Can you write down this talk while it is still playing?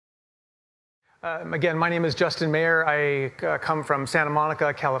Again, my name is Justin Mayer. I come from Santa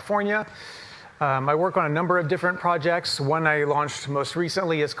Monica, California. I work on a number of different projects. One I launched most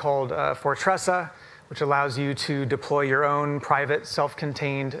recently is called Fortressa, which allows you to deploy your own private,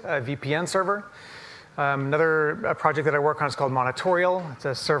 self-contained VPN server. Another project that I work on is called Monitorial. It's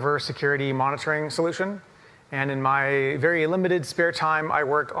a server security monitoring solution. And in my very limited spare time, I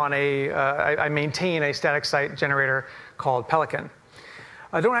work on I maintain a static site generator called Pelican.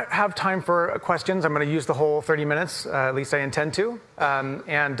 I don't have time for questions. I'm going to use the whole 30 minutes, at least I intend to.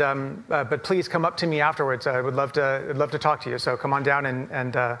 But please come up to me afterwards. I would love to talk to you. So come on down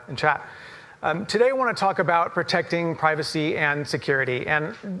and chat. Today I want to talk about protecting privacy and security.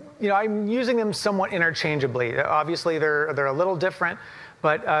 And I'm using them somewhat interchangeably. Obviously, they're a little different.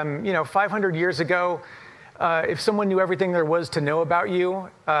 But 500 years ago, if someone knew everything there was to know about you,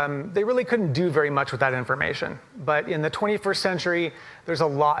 they really couldn't do very much with that information. But in the 21st century, there's a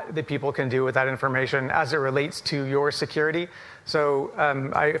lot that people can do with that information as it relates to your security. So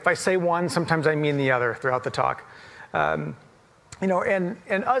if I say one, sometimes I mean the other throughout the talk. And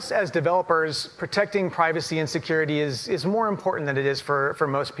us as developers, protecting privacy and security is more important than it is for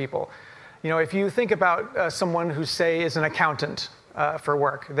most people. If you think about someone who, say, is an accountant for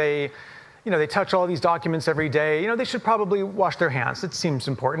work, they touch all these documents every day. They should probably wash their hands. It seems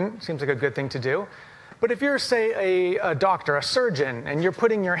important. It seems like a good thing to do. But if you're, say, a doctor, a surgeon, and you're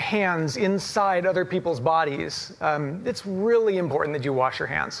putting your hands inside other people's bodies, it's really important that you wash your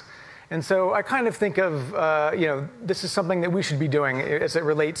hands. And so I kind of think of, this is something that we should be doing as it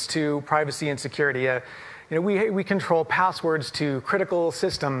relates to privacy and security. We control passwords to critical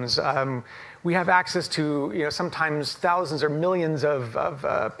systems. We have access to sometimes thousands or millions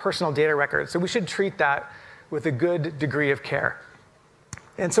of personal data records. So we should treat that with a good degree of care.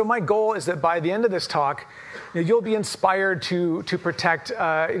 And so my goal is that by the end of this talk, you'll be inspired to protect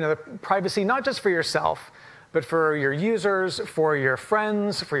the privacy, not just for yourself, but for your users, for your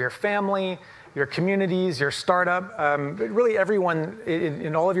friends, for your family, your communities, your startup, really everyone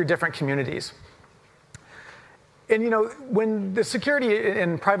in all of your different communities. And when the security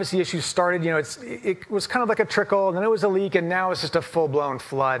and privacy issues started, it was kind of like a trickle, and then it was a leak, and now it's just a full-blown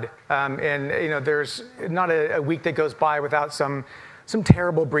flood. There's not a week that goes by without some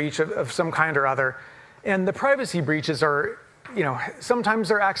terrible breach of some kind or other. And the privacy breaches are, sometimes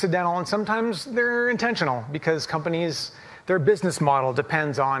they're accidental, and sometimes they're intentional, because companies, their business model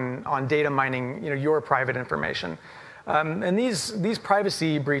depends on data mining, your private information. And these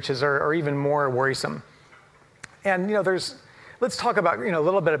privacy breaches are even more worrisome. And let's talk about a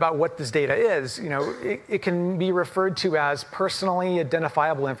little bit about what this data is. It can be referred to as personally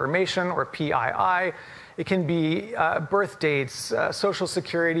identifiable information, or PII. It can be birth dates, social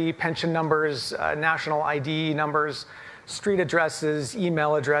security, pension numbers, national ID numbers, street addresses,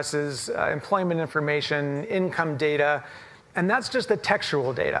 email addresses, employment information, income data, and that's just the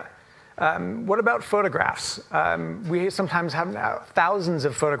textual data. What about photographs? We sometimes have thousands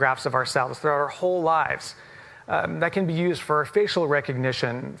of photographs of ourselves throughout our whole lives. That can be used for facial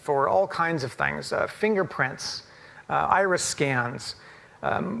recognition, for all kinds of things, fingerprints, iris scans,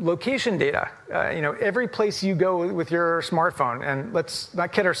 location data. Every place you go with your smartphone, and let's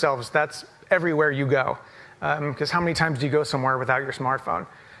not kid ourselves, that's everywhere you go. Because how many times do you go somewhere without your smartphone?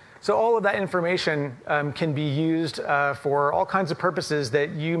 So all of that information can be used for all kinds of purposes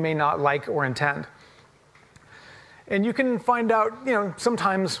that you may not like or intend. And you can find out,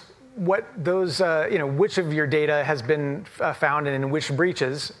 sometimes what those, which of your data has been found and in which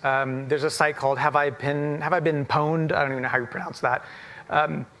breaches. There's a site called Have I Been Pwned? I don't even know how you pronounce that.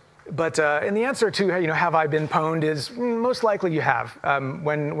 And the answer to have I been pwned is most likely you have.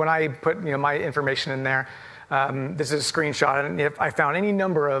 When I put my information in there, this is a screenshot, and if I found any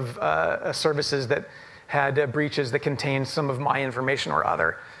number of services that had breaches that contained some of my information or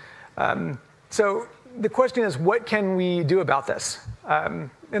other. So the question is, what can we do about this?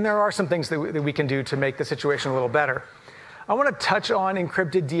 And there are some things that we can do to make the situation a little better. I want to touch on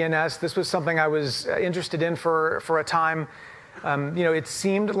encrypted DNS. This was something I was interested in for a time. It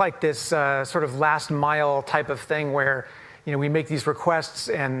seemed like this sort of last mile type of thing where we make these requests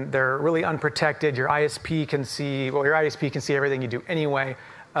and they're really unprotected. Your ISP can see everything you do anyway.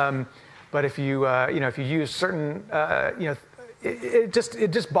 But if you use certain it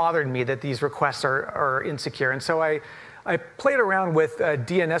just bothered me that these requests are insecure, and so I played around with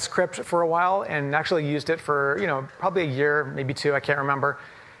DNSCrypt for a while and actually used it for probably a year, maybe two, I can't remember.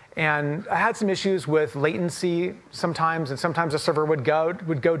 And I had some issues with latency sometimes, and sometimes the server would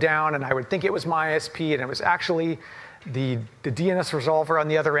go down, and I would think it was my ISP, and it was actually the DNS resolver on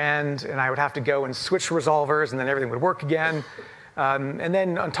the other end, and I would have to go and switch resolvers, and then everything would work again. And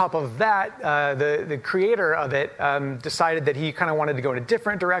then on top of that, the creator of it decided that he kind of wanted to go in a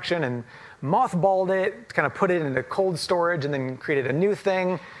different direction and mothballed it, kind of put it into cold storage, and then created a new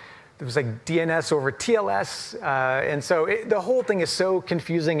thing. It was like DNS over TLS. And so the whole thing is so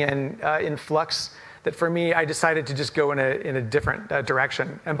confusing and in flux that for me, I decided to just go in a different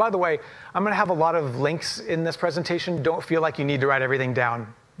direction. And by the way, I'm going to have a lot of links in this presentation. Don't feel like you need to write everything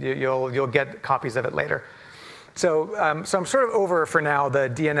down. You'll get copies of it later. So I'm sort of over for now the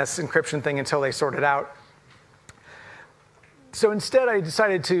DNS encryption thing until they sort it out. So instead, I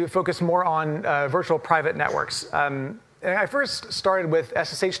decided to focus more on virtual private networks. And I first started with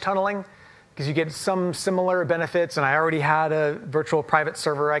SSH tunneling because you get some similar benefits, and I already had a virtual private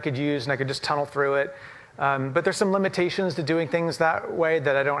server I could use, and I could just tunnel through it. But there's some limitations to doing things that way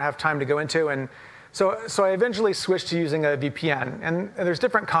that I don't have time to go into. And so I eventually switched to using a VPN. And there's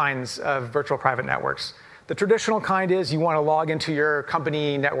different kinds of virtual private networks. The traditional kind is you want to log into your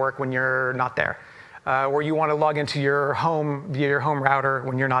company network when you're not there. Or you want to log into your home via your home router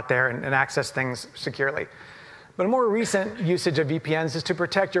when you're not there and access things securely. But a more recent usage of VPNs is to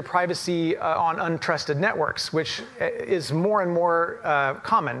protect your privacy on untrusted networks, which is more and more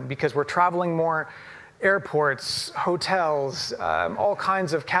common because we're traveling more. Airports, hotels, all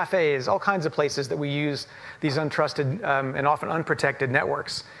kinds of cafes, all kinds of places that we use these untrusted and often unprotected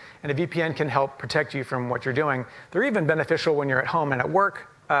networks. And a VPN can help protect you from what you're doing. They're even beneficial when you're at home and at work,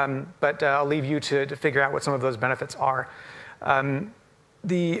 but I'll leave you to figure out what some of those benefits are.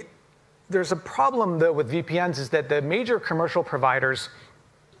 There's a problem, though, with VPNs is that the major commercial providers,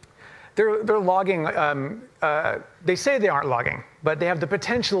 they're logging. They say they aren't logging, but they have the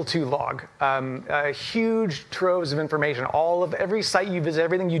potential to log huge troves of information. Every site you visit,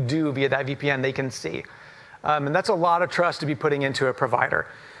 everything you do via that VPN, they can see. And that's a lot of trust to be putting into a provider.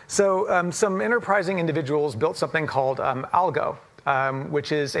 So some enterprising individuals built something called Algo,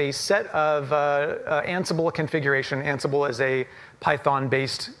 which is a set of Ansible configuration. Ansible is a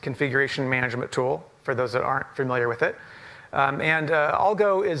Python-based configuration management tool, for those that aren't familiar with it. And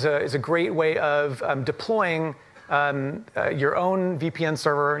Algo is a great way of deploying your own VPN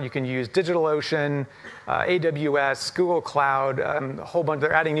server. You can use DigitalOcean, AWS, Google Cloud, a whole bunch.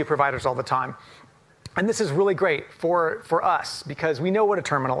 They're adding new providers all the time. And this is really great for us because we know what a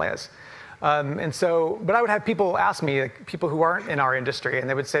terminal is. But I would have people ask me, like, people who aren't in our industry, and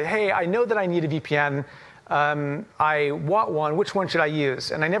they would say, hey, I know that I need a VPN. I want one. Which one should I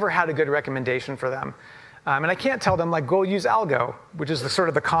use? And I never had a good recommendation for them. And I can't tell them, like, go use Algo, which is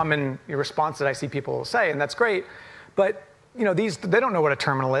the common response that I see people say, and that's great. But they don't know what a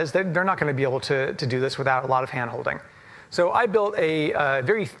terminal is. They're not going to be able to do this without a lot of hand-holding. So I built a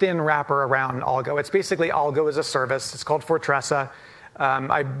very thin wrapper around Algo. It's basically Algo as a service. It's called Fortressa.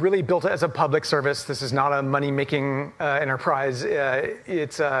 I really built it as a public service. This is not a money-making enterprise.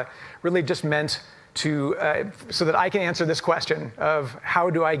 It's really just meant to so that I can answer this question of how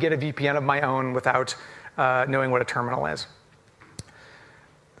do I get a VPN of my own without knowing what a terminal is.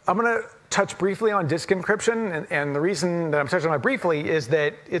 I'm going to touch briefly on disk encryption, and the reason that I'm touching on it briefly is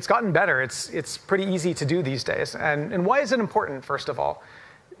that it's gotten better. It's pretty easy to do these days. And why is it important, first of all?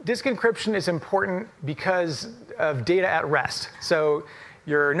 Disk encryption is important because of data at rest. So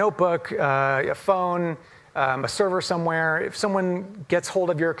your notebook, a phone, a server somewhere, if someone gets hold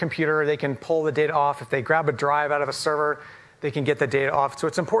of your computer, they can pull the data off. If they grab a drive out of a server, they can get the data off. So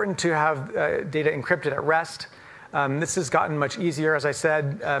it's important to have data encrypted at rest. This has gotten much easier, as I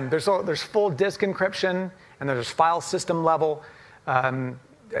said. There's full disk encryption, and there's file system level. I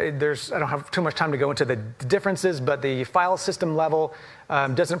don't have too much time to go into the differences, but the file system level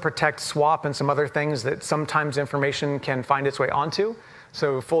doesn't protect swap and some other things that sometimes information can find its way onto.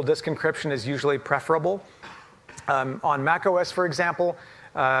 So full disk encryption is usually preferable. On macOS, for example,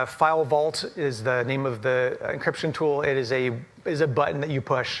 File Vault is the name of the encryption tool. It is a button that you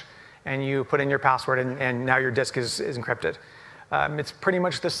push, and you put in your password, and now your disk is encrypted. It's pretty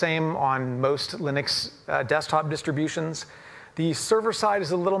much the same on most Linux desktop distributions. The server side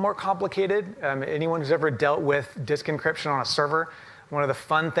is a little more complicated. Anyone who's ever dealt with disk encryption on a server, one of the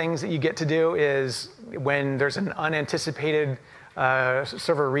fun things that you get to do is when there's an unanticipated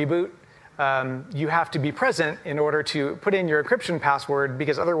server reboot, you have to be present in order to put in your encryption password,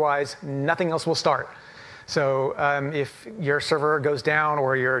 because otherwise nothing else will start. So if your server goes down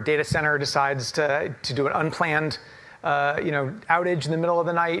or your data center decides to do an unplanned outage in the middle of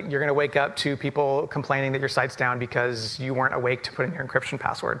the night, you're going to wake up to people complaining that your site's down because you weren't awake to put in your encryption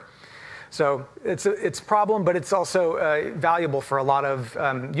password. So it's a problem, but it's also valuable for a lot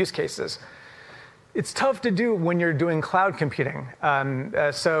of use cases. It's tough to do when you're doing cloud computing.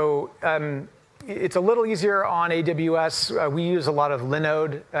 it's a little easier on AWS. We use a lot of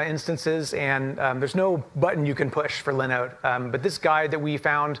Linode instances, and there's no button you can push for Linode. But this guide that we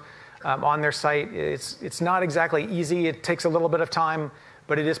found on their site, it's not exactly easy. It takes a little bit of time,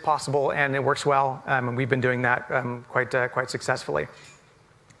 but it is possible, and it works well. And we've been doing that quite successfully.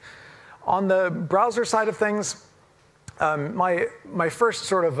 On the browser side of things, my first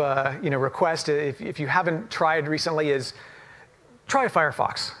sort of request, if you haven't tried recently, is try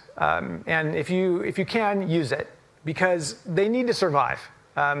Firefox. And if you can, use it, because they need to survive.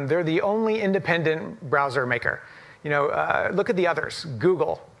 They're the only independent browser maker. Look at the others.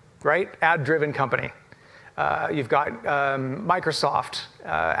 Google, right? Ad-driven company. You've got Microsoft,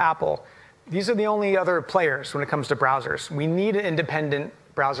 Apple. These are the only other players when it comes to browsers. We need an independent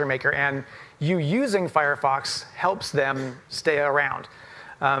browser maker, and you using Firefox helps them stay around.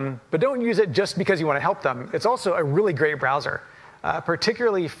 But don't use it just because you want to help them. It's also a really great browser.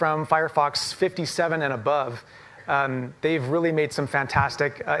 Particularly from Firefox 57 and above, they've really made some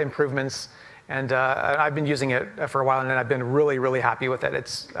fantastic improvements, and I've been using it for a while, and I've been really, really happy with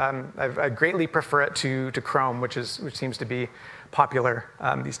it. I greatly prefer it to Chrome, which seems to be popular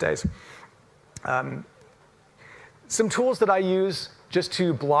these days. Some tools that I use just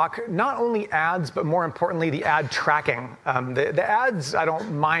to block not only ads, but more importantly, the ad tracking. The ads I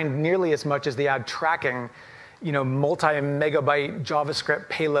don't mind nearly as much as the ad tracking. Multi-megabyte JavaScript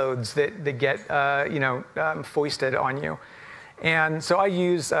payloads that get foisted on you. And so I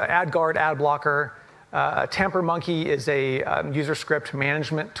use AdGuard, ad blocker. TamperMonkey is a user script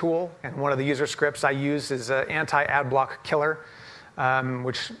management tool, and one of the user scripts I use is an anti-ad block killer,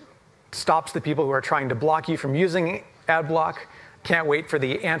 which stops the people who are trying to block you from using ad block. Can't wait for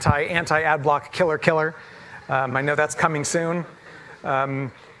the anti-ad block killer. I know that's coming soon.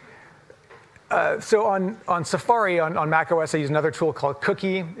 So on Safari, on macOS, I use another tool called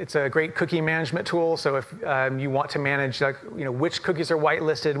Cookie. It's a great cookie management tool. So if you want to manage which cookies are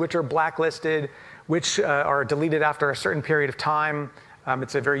whitelisted, which are blacklisted, which are deleted after a certain period of time,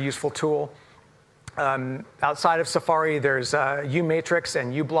 it's a very useful tool. Outside of Safari, there's uMatrix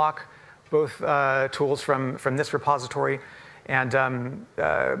and uBlock, both tools from this repository. And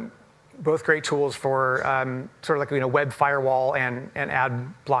both great tools for sort of like web firewall and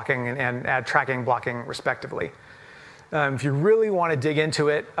ad blocking and ad tracking blocking, respectively. If you really want to dig into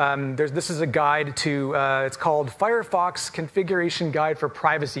it, this is a guide to, it's called Firefox Configuration Guide for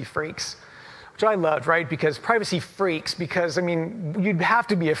Privacy Freaks, which I loved, right? Because privacy freaks, you'd have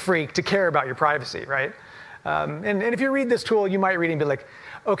to be a freak to care about your privacy, right? And if you read this tool, you might read it and be like,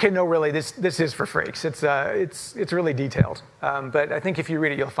 okay, no, really, this is for freaks. It's really detailed. But I think if you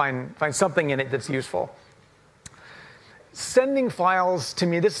read it, you'll find something in it that's useful. Sending files, to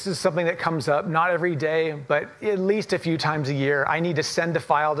me, this is something that comes up not every day, but at least a few times a year. I need to send a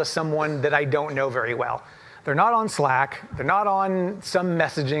file to someone that I don't know very well. They're not on Slack. They're not on some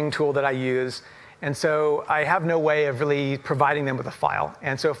messaging tool that I use. And so I have no way of really providing them with a file.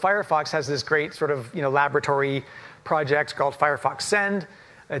 And so Firefox has this great sort of laboratory project called Firefox Send.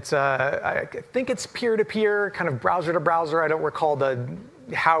 It's I think it's peer-to-peer, kind of browser-to-browser. I don't recall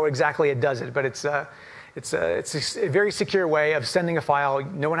how exactly it does it, but it's a very secure way of sending a file.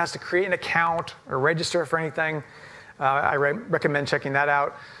 No one has to create an account or register for anything. I recommend checking that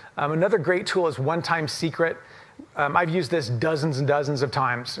out. Another great tool is One-Time Secret. I've used this dozens and dozens of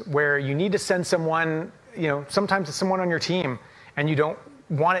times, where you need to send someone, sometimes it's someone on your team, and you don't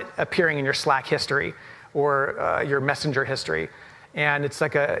want it appearing in your Slack history or your Messenger history. And it's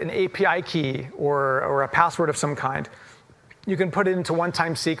like an API key or a password of some kind. You can put it into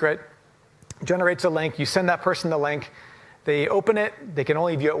One-Time Secret, generates a link, you send that person the link, they open it, they can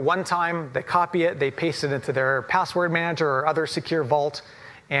only view it one time, they copy it, they paste it into their password manager or other secure vault,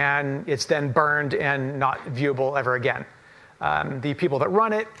 and it's then burned and not viewable ever again. The people that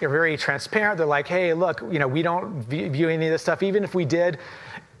run it are very transparent. They're like, hey, look, we don't view any of this stuff. Even if we did,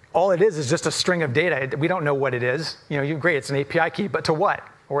 all it is just a string of data. We don't know what it is. Great, it's an API key, but to what?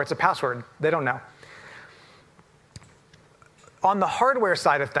 Or it's a password. They don't know. On the hardware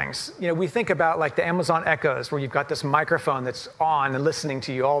side of things, we think about like the Amazon Echoes, where you've got this microphone that's on and listening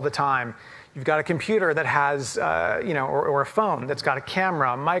to you all the time. You've got a computer that has, or a phone that's got a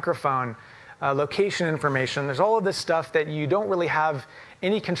camera, a microphone, location information. There's all of this stuff that you don't really have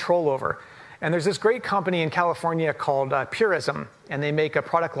any control over. And there's this great company in California called Purism, and they make a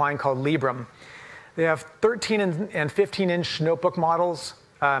product line called Librem. They have 13 and 15-inch notebook models.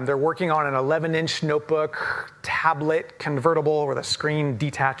 They're working on an 11-inch notebook tablet convertible where the screen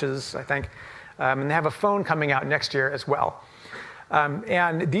detaches, I think. And they have a phone coming out next year as well.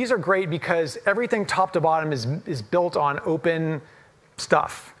 And these are great because everything top to bottom is built on open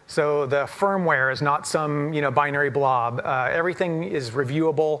stuff. So the firmware is not some binary blob. Everything is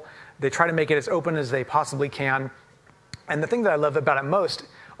reviewable. They try to make it as open as they possibly can. And the thing that I love about it most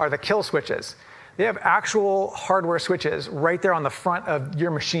are the kill switches. They have actual hardware switches right there on the front of your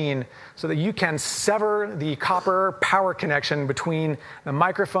machine so that you can sever the copper power connection between the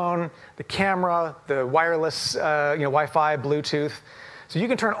microphone, the camera, the wireless Wi-Fi, Bluetooth. So you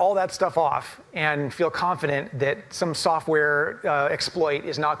can turn all that stuff off and feel confident that some software exploit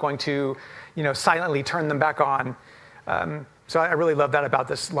is not going to silently turn them back on. So I really love that about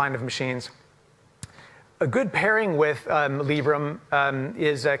this line of machines. A good pairing with Librem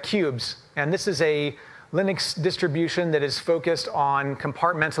is Cubes. And this is a Linux distribution that is focused on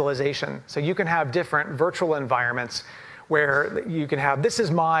compartmentalization. So you can have different virtual environments where you can have, this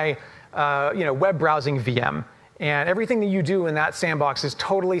is my web browsing VM. And everything that you do in that sandbox is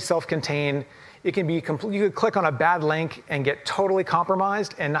totally self-contained. It can be you could click on a bad link and get totally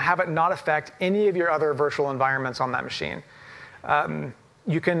compromised and have it not affect any of your other virtual environments on that machine.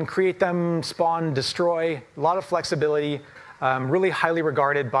 You can create them, spawn, destroy, a lot of flexibility, really highly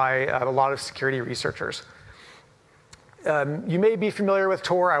regarded by a lot of security researchers. You may be familiar with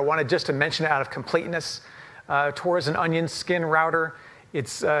Tor. I wanted just to mention it out of completeness. Tor is an onion skin router.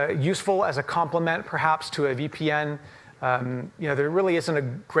 It's useful as a complement, perhaps, to a VPN. There really isn't a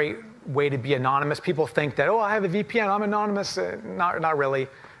great way to be anonymous. People think that, oh, I have a VPN, I'm anonymous. Not really.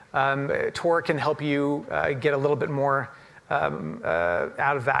 Tor can help you get a little bit more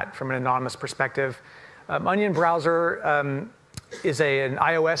out of that from an anonymous perspective. Onion Browser is an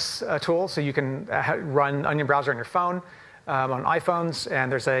iOS tool, so you can run Onion Browser on your phone, on iPhones,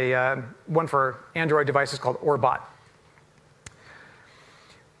 and there's a one for Android devices called Orbot.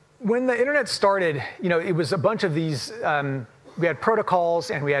 When the internet started, it was a bunch of these, we had protocols,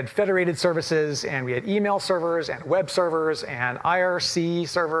 and we had federated services, and we had email servers, and web servers, and IRC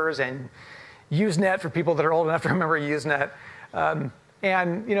servers, and Usenet for people that are old enough to remember Usenet.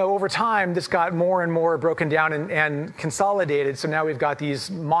 And over time, this got more and more broken down and consolidated. So now we've got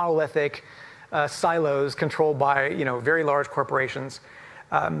these monolithic silos controlled by very large corporations.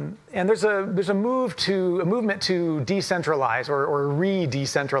 And there's a movement to decentralize or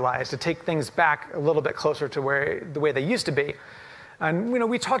re-decentralize, to take things back a little bit closer to the way they used to be. And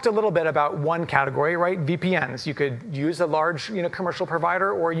we talked a little bit about one category, right? VPNs. You could use a large commercial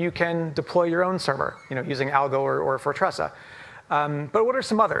provider, or you can deploy your own server, using Algo or Fortressa. But what are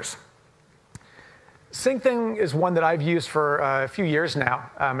some others? SyncThing is one that I've used for a few years now,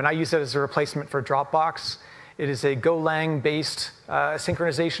 and I use it as a replacement for Dropbox. It is a Golang-based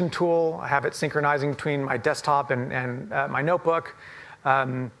synchronization tool. I have it synchronizing between my desktop and my notebook.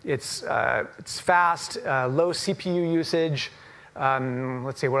 It's fast, low CPU usage.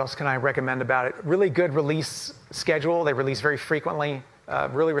 Let's see, what else can I recommend about it? Really good release schedule. They release very frequently.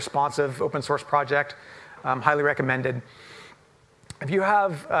 Really responsive open source project. Highly recommended. If you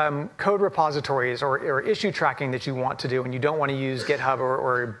have code repositories or issue tracking that you want to do and you don't want to use GitHub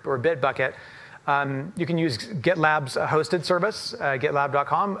or Bitbucket, you can use GitLab's hosted service,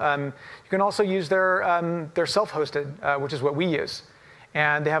 gitlab.com. You can also use their self-hosted, which is what we use.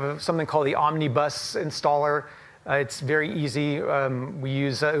 And they have something called the Omnibus installer. It's very easy. We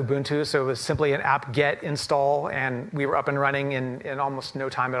use Ubuntu, so it was simply an apt-get install, and we were up and running in almost no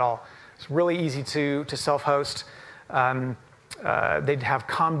time at all. It's really easy to self-host. They'd have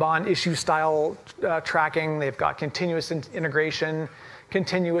Kanban issue-style tracking. They've got continuous integration,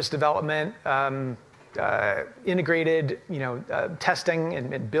 continuous development, integrated testing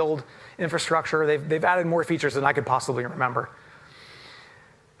and build infrastructure. They've added more features than I could possibly remember.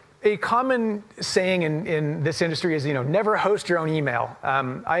 A common saying in this industry is, never host your own email.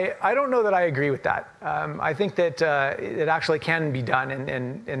 I don't know that I agree with that. I think that it actually can be done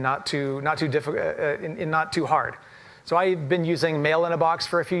and not too difficult and not too hard. So I've been using Mail in a Box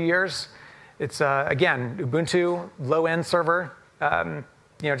for a few years. It's again Ubuntu low-end server,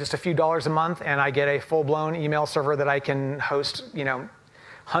 just a few dollars a month, and I get a full-blown email server that I can host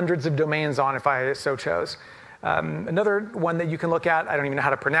hundreds of domains on if I so chose. Another one that you can look at, I don't even know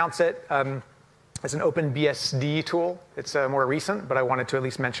how to pronounce it, is an OpenBSD tool. It's more recent, but I wanted to at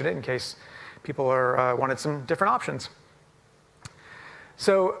least mention it in case people wanted some different options.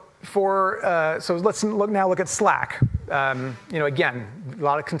 So let's now look at Slack. Again, a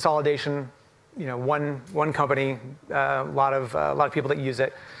lot of consolidation. One company, a lot of people that use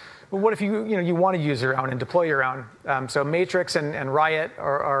it. But what if you want to use your own and deploy your own? So Matrix and Riot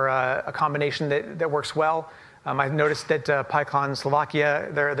are a combination that works well. I've noticed that PyCon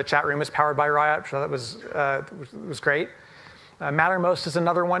Slovakia, the chat room is powered by Riot, so that was great. Mattermost is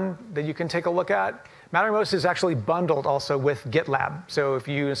another one that you can take a look at. Mattermost is actually bundled also with GitLab. So if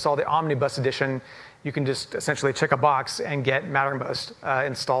you install the Omnibus edition, you can just essentially check a box and get Mattermost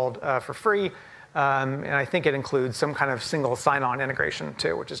installed for free. And I think it includes some kind of single sign-on integration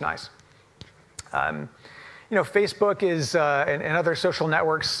too, which is nice. Facebook is and other social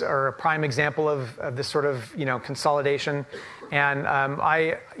networks are a prime example of this sort of consolidation. And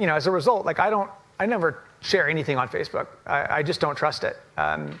as a result, I never share anything on Facebook. I just don't trust it.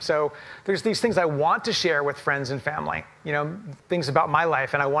 So there's these things I want to share with friends and family, things about my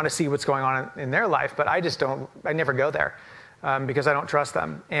life, and I want to see what's going on in their life, but I never go there because I don't trust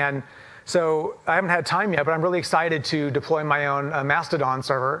them. And so I haven't had time yet, but I'm really excited to deploy my own Mastodon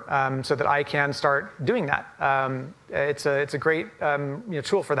server so that I can start doing that. It's a great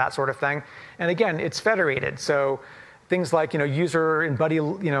tool for that sort of thing. And again, it's federated. So things like user and buddy,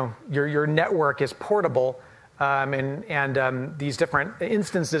 your network is portable, and these different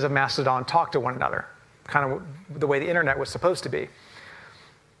instances of Mastodon talk to one another, kind of the way the internet was supposed to be.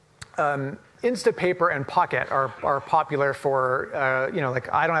 Instapaper and Pocket are popular for,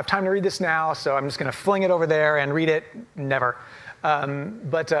 I don't have time to read this now, so I'm just going to fling it over there and read it. Never.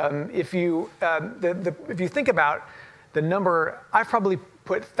 If you think about the number, I've probably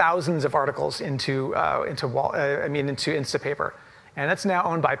put thousands of articles into Instapaper, and that's now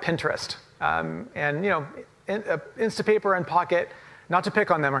owned by Pinterest. Instapaper and Pocket, not to pick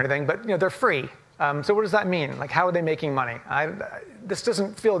on them or anything, but they're free. So what does that mean? How are they making money? This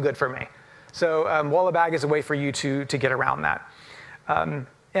doesn't feel good for me. So Wallabag is a way for you to get around that. And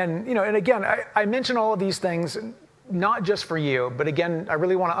again, I mention all of these things not just for you, but again, I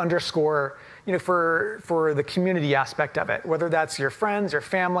really want to underscore, for the community aspect of it, whether that's your friends, your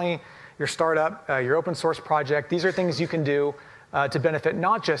family, your startup, your open source project. These are things you can do to benefit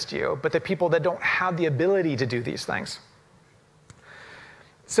not just you, but the people that don't have the ability to do these things.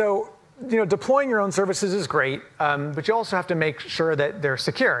 So, deploying your own services is great, but you also have to make sure that they're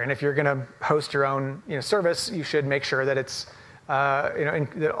secure. And if you're going to host your own service, you should make sure that it's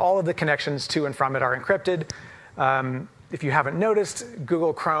that all of the connections to and from it are encrypted. If you haven't noticed,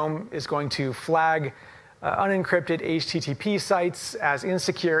 Google Chrome is going to flag unencrypted HTTP sites as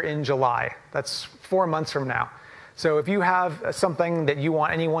insecure in July. That's 4 months from now. So if you have something that you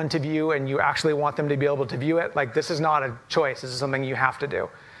want anyone to view and you actually want them to be able to view it, this is not a choice. This is something you have to do.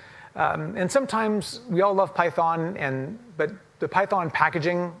 And sometimes we all love Python, but the Python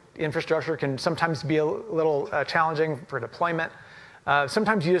packaging infrastructure can sometimes be a little challenging for deployment.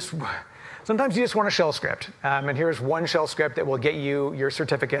 Sometimes you just want a shell script. And here's one shell script that will get you your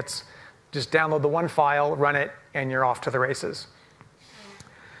certificates. Just download the one file, run it, and you're off to the races.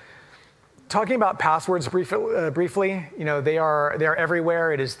 Talking about passwords briefly, they are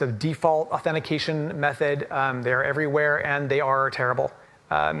everywhere. It is the default authentication method. They are everywhere, and they are terrible.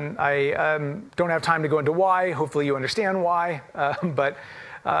 I don't have time to go into why. Hopefully you understand why.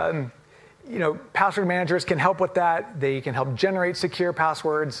 Password managers can help with that. They can help generate secure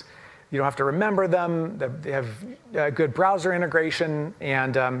passwords. You don't have to remember them. They have good browser integration,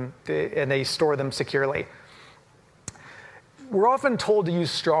 and they store them securely. We're often told to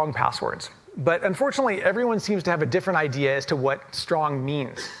use strong passwords, but unfortunately, everyone seems to have a different idea as to what strong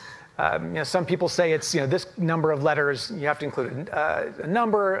means. Some people say it's this number of letters. You have to include a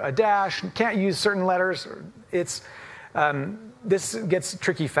number, a dash. You can't use certain letters. This gets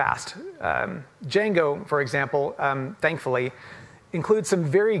tricky fast. Django, for example, thankfully, includes some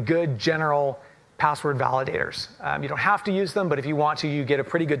very good general password validators. You don't have to use them, but if you want to, you get a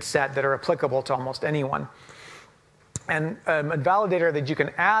pretty good set that are applicable to almost anyone. And a validator that you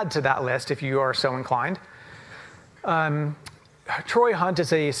can add to that list if you are so inclined. Troy Hunt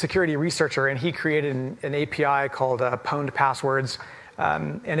is a security researcher, and he created an API called Pwned Passwords.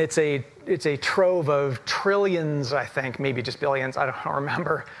 And it's a trove of trillions, I think, maybe just billions, I don't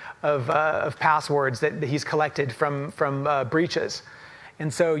remember, of passwords that he's collected from breaches.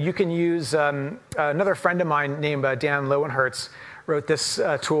 And so you can use, another friend of mine named Dan Lowenhertz wrote this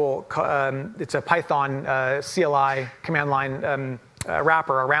tool. It's a Python CLI command line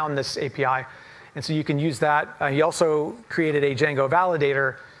wrapper around this API. And so you can use that. He also created a Django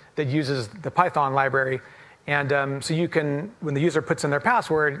validator that uses the Python library. And so you can, when the user puts in their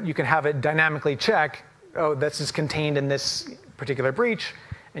password, you can have it dynamically check, oh, this is contained in this particular breach,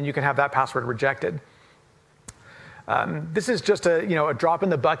 and you can have that password rejected. This is just a drop in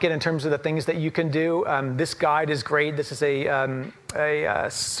the bucket in terms of the things that you can do. This guide is great. This is a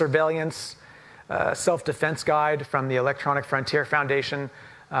surveillance self-defense guide from the Electronic Frontier Foundation.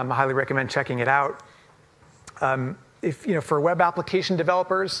 I highly recommend checking it out. For web application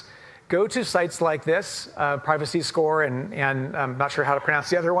developers, go to sites like this, Privacy Score, and I'm not sure how to pronounce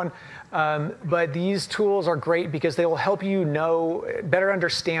the other one, but these tools are great because they will help you better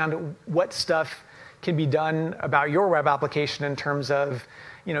understand what stuff can be done about your web application in terms of,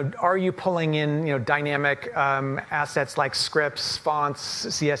 are you pulling in, dynamic assets like scripts, fonts,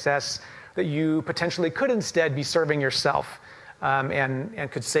 CSS that you potentially could instead be serving yourself, and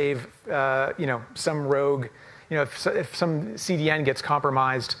could save, some rogue, if some CDN gets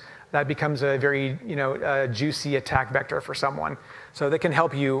compromised, that becomes a very, juicy attack vector for someone. So they can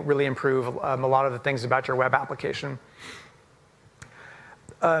help you really improve a lot of the things about your web application.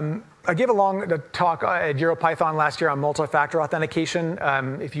 I gave a long talk at EuroPython last year on multi-factor authentication.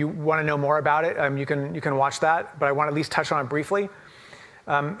 If you want to know more about it, you can watch that, but I want to at least touch on it briefly.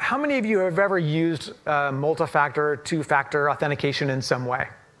 How many of you have ever used multi-factor, two-factor authentication in some way?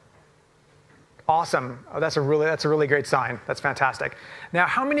 Awesome. Oh, that's a really great sign. That's fantastic. Now,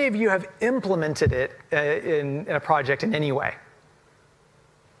 how many of you have implemented it in a project in any way?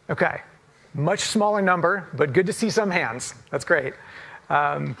 Okay. Much smaller number, but good to see some hands. That's great.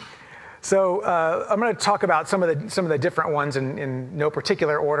 So I'm going to talk about some of the different ones in no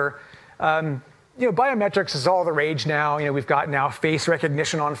particular order. Biometrics is all the rage now. We've got now face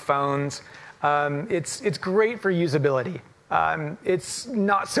recognition on phones. It's great for usability. It's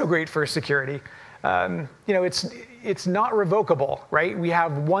not so great for security. It's not revocable, right? We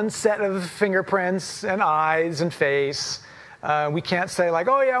have one set of fingerprints and eyes and face. We can't say like,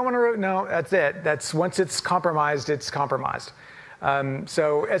 oh yeah, I want to. No, that's it. Once it's compromised, it's compromised.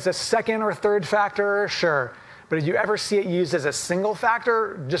 So as a second or third factor, sure. But if you ever see it used as a single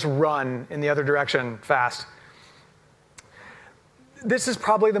factor, just run in the other direction fast. This is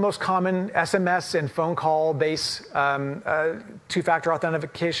probably the most common SMS and phone call based two-factor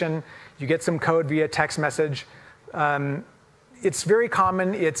authentication. You get some code via text message. It's very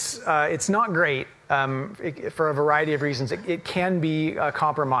common. It's not great for a variety of reasons. It can be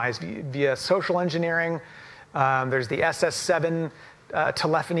compromised via social engineering. There's the SS7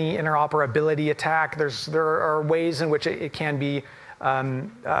 telephony interoperability attack. There are ways in which it can be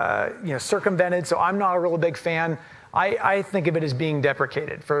circumvented. So I'm not a real big fan. I think of it as being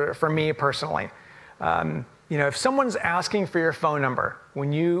deprecated for me personally. If someone's asking for your phone number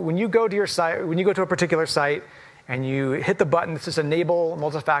when you go to your site, when you go to a particular site and you hit the button that says enable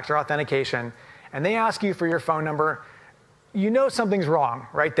multi-factor authentication, and they ask you for your phone number, something's wrong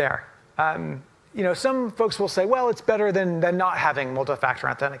right there. Some folks will say, well, it's better than not having multi-factor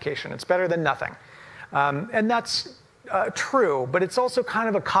authentication. It's better than nothing. And that's true, but it's also kind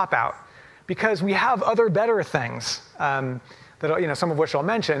of a cop-out because we have other better things that some of which I'll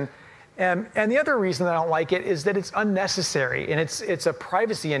mention. And the other reason that I don't like it is that it's unnecessary and it's a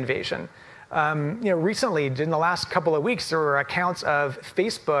privacy invasion. Recently, in the last couple of weeks, there were accounts of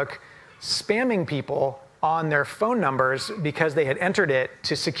Facebook spamming people on their phone numbers because they had entered it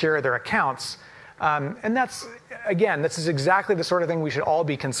to secure their accounts. And this is exactly the sort of thing we should all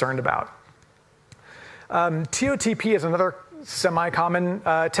be concerned about. TOTP is another semi-common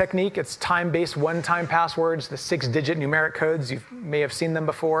technique. It's time-based one-time passwords, the 6-digit numeric codes. You may have seen them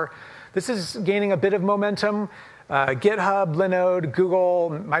before. This is gaining a bit of momentum. GitHub, Linode,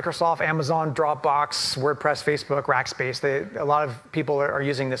 Google, Microsoft, Amazon, Dropbox, WordPress, Facebook, Rackspace. A lot of people are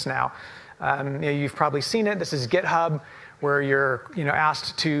using this now. You've probably seen it. This is GitHub, where you're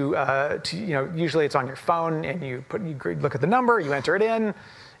asked to usually it's on your phone, and you look at the number, you enter it in.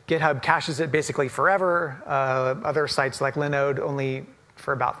 GitHub caches it basically forever. Other sites like Linode only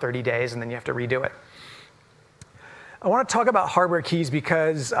for about 30 days, and then you have to redo it. I want to talk about hardware keys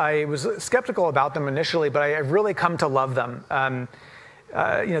because I was skeptical about them initially, but I've really come to love them.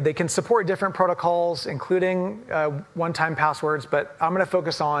 They can support different protocols, including one-time passwords, but I'm going to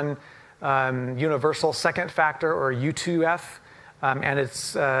focus on universal second factor, or U2F, and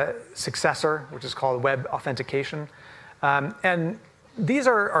its successor, which is called web authentication. And these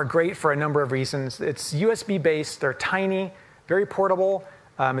are great for a number of reasons. It's USB-based, they're tiny, very portable.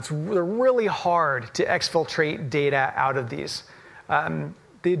 They're really hard to exfiltrate data out of these. The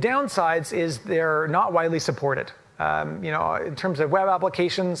downsides is they're not widely supported. In terms of web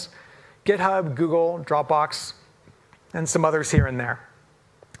applications, GitHub, Google, Dropbox, and some others here and there.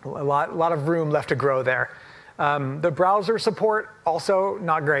 A lot of room left to grow there. The browser support, also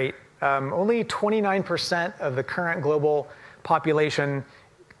not great. Only 29% of the current global population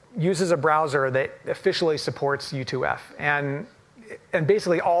uses a browser that officially supports U2F. And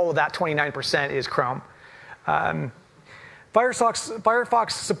basically all of that 29% is Chrome.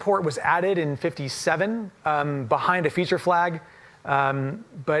 Firefox support was added in 57 behind a feature flag.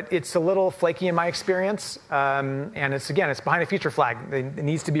 But it's a little flaky in my experience. And it's behind a feature flag. It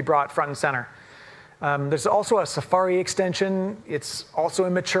needs to be brought front and center. There's also a Safari extension. It's also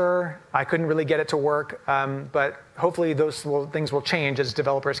immature. I couldn't really get it to work. But hopefully those things will change as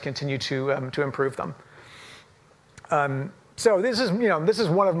developers continue to improve them. So this is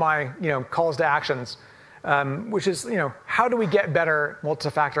one of my calls to actions, which is how do we get better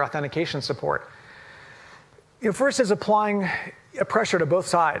multi-factor authentication support? First is applying a pressure to both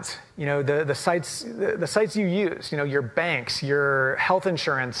sides. The sites you use, your banks, your health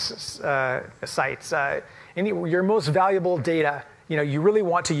insurance sites, your most valuable data. You really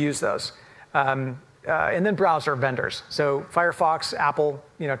want to use those, and then browser vendors. So Firefox, Apple,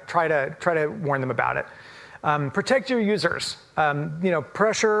 try to warn them about it. Protect your users.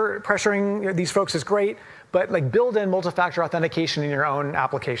 Pressuring these folks is great, but build in multi-factor authentication in your own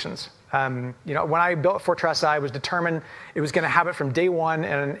applications. When I built Fortressa, I was determined it was going to have it from day one,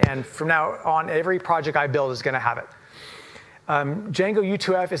 and from now on, every project I build is going to have it. Django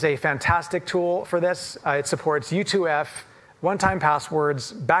U2F is a fantastic tool for this. It supports U2F, one-time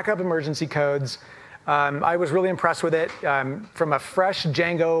passwords, backup emergency codes. I was really impressed with it. From a fresh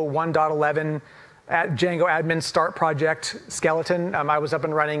Django 1.11 Django admin start project skeleton, I was up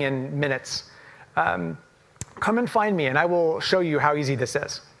and running in minutes. Come and find me, and I will show you how easy this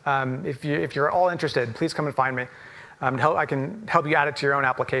is. If you're all interested, please come and find me. I can help you add it to your own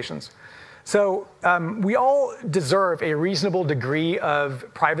applications. So we all deserve a reasonable degree of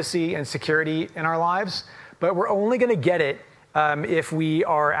privacy and security in our lives, but we're only going to get it if we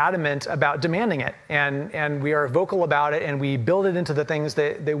are adamant about demanding it, and we are vocal about it, and we build it into the things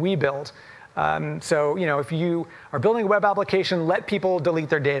that we build. So if you are building a web application, let people delete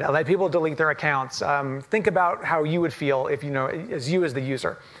their data, let people delete their accounts. Think about how you would feel if as the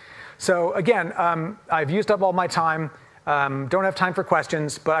user. So again, I've used up all my time. Don't have time for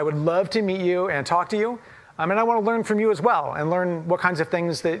questions, but I would love to meet you and talk to you. And I want to learn from you as well, and learn what kinds of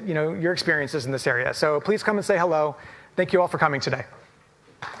things that your experiences in this area. So please come and say hello. Thank you all for coming today.